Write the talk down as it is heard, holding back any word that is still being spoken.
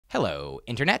Hello,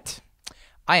 Internet.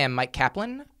 I am Myq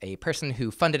Kaplan, a person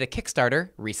who funded a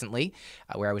Kickstarter recently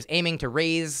where I was aiming to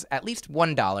raise at least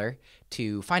 $1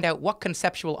 to find out what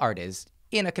conceptual art is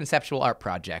in a conceptual art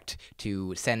project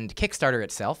to send Kickstarter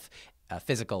itself, a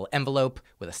physical envelope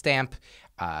with a stamp,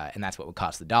 and that's what would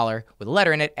cost the $1, with a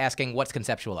letter in it asking what's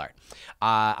conceptual art.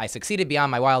 I succeeded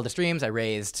beyond my wildest dreams. I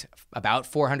raised about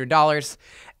 $400.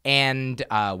 And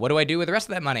what do I do with the rest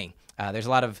of that money? There's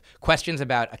a lot of questions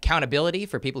about accountability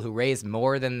for people who raised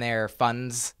more than their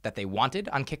funds that they wanted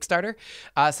on Kickstarter.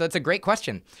 So it's a great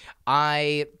question.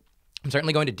 I'm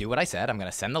certainly going to do what I said. I'm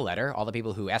going to send the letter. All the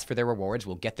people who asked for their rewards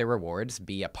will get their rewards,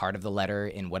 be a part of the letter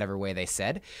in whatever way they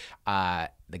said the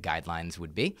guidelines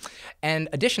would be. And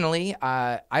additionally,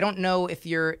 I don't know if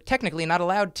you're technically not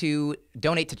allowed to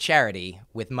donate to charity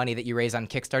with money that you raise on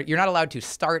Kickstarter. You're not allowed to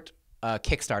start a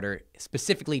Kickstarter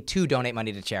specifically to donate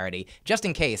money to charity. Just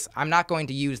in case, I'm not going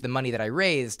to use the money that I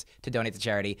raised to donate to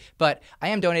charity, but I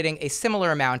am donating a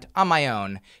similar amount on my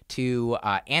own to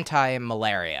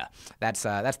anti-malaria. That's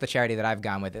the charity that I've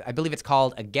gone with. I believe it's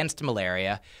called Against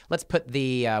Malaria. Let's put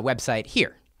the website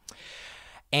here.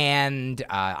 And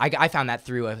I found that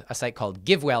through a site called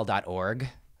givewell.org.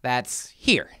 That's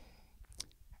here.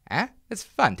 It's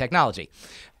fun, technology.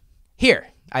 Here.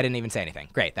 I didn't even say anything.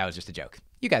 Great, that was just a joke.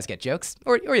 You guys get jokes,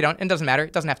 or you don't. It doesn't matter.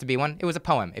 It doesn't have to be one. It was a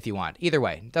poem if you want. Either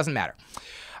way, it doesn't matter.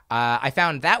 I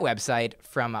found that website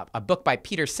from a book by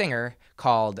Peter Singer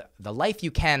called The Life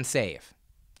You Can Save.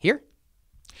 Here.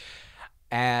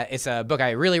 It's a book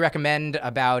I really recommend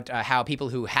about how people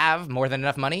who have more than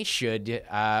enough money should,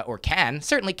 or can,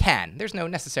 certainly can, there's no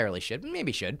necessarily should,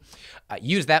 maybe should,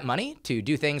 use that money to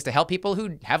do things to help people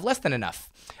who have less than enough.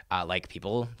 Like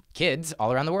kids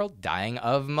all around the world dying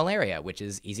of malaria, which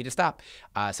is easy to stop.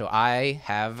 So I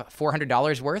have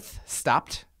 $400 worth,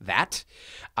 stopped that.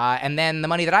 And then the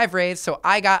money that I've raised, so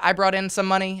I brought in some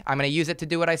money. I'm going to use it to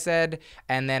do what I said.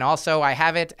 And then also I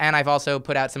have it, and I've also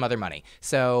put out some other money.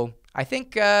 So I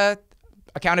think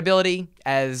accountability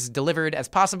as delivered as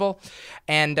possible.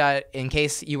 And in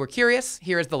case you were curious,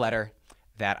 here is the letter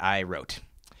that I wrote.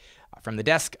 From the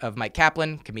desk of Myq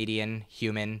Kaplan, comedian,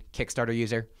 human, Kickstarter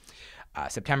user.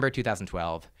 September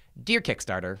 2012. Dear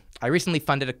Kickstarter, I recently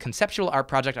funded a conceptual art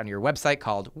project on your website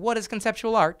called What is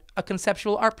Conceptual Art? A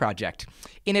conceptual art project.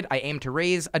 In it, I aim to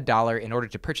raise $1 in order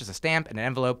to purchase a stamp and an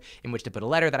envelope in which to put a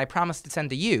letter that I promised to send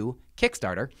to you,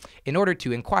 Kickstarter, in order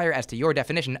to inquire as to your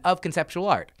definition of conceptual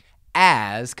art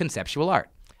as conceptual art.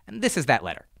 And this is that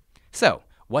letter. So,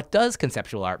 what does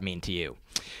conceptual art mean to you?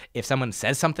 If someone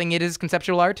says something it is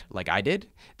conceptual art, like I did,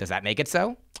 does that make it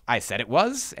so? I said it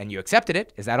was, and you accepted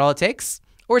it. Is that all it takes?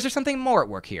 Or is there something more at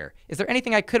work here? Is there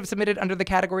anything I could have submitted under the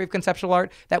category of conceptual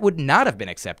art that would not have been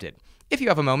accepted? If you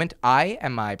have a moment, I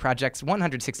and my project's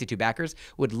 162 backers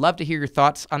would love to hear your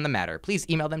thoughts on the matter. Please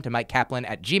email them to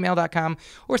myqkaplan@gmail.com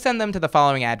or send them to the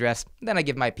following address. Then I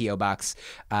give my P.O. box,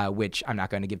 which I'm not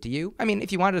going to give to you. I mean,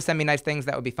 if you wanted to send me nice things,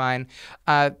 that would be fine.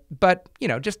 But,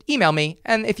 just email me.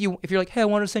 And if you're like, hey, I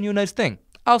want to send you a nice thing,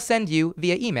 I'll send you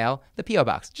via email the P.O.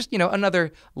 box. Just,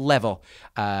 another level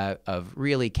of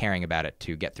really caring about it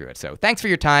to get through it. So thanks for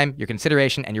your time, your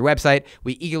consideration, and your website.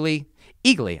 We eagerly,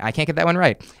 I can't get that one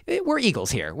right. We're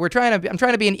eagles here. I'm trying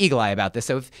to be an eagle eye about this.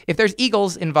 So if there's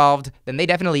eagles involved, then they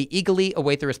definitely eagerly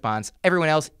await the response. Everyone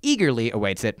else eagerly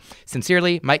awaits it.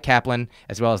 Sincerely, Myq Kaplan,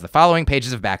 as well as the following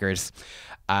pages of backers.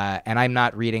 And I'm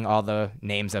not reading all the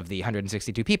names of the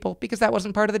 162 people because that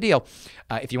wasn't part of the deal.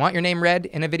 If you want your name read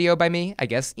in a video by me, I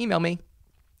guess email me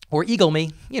or eagle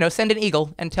me. Send an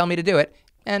eagle and tell me to do it,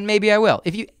 and maybe I will.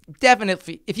 If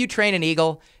you train an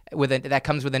eagle that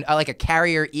comes with like a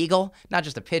carrier eagle, not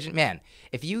just a pigeon, man.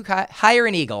 If you hire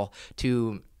an eagle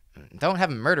to don't have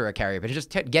him murder a carrier, but just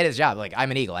get his job. Like, I'm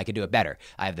an eagle. I could do it better.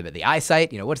 I have the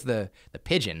eyesight. What's the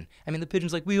pigeon? I mean, the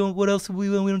pigeon's like, what else? We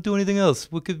don't do anything else.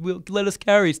 We'll let us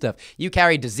carry stuff. You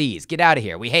carry disease. Get out of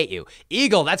here. We hate you.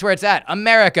 Eagle, that's where it's at.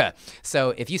 America.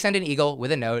 So if you send an eagle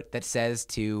with a note that says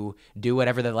to do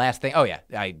whatever the last thing,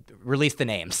 I release the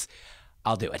names.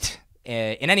 I'll do it.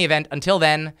 In any event, until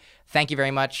then, thank you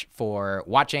very much for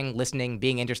watching, listening,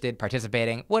 being interested,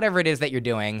 participating, whatever it is that you're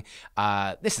doing.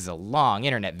 This is a long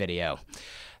internet video.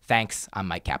 Thanks. I'm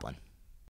Myq Kaplan.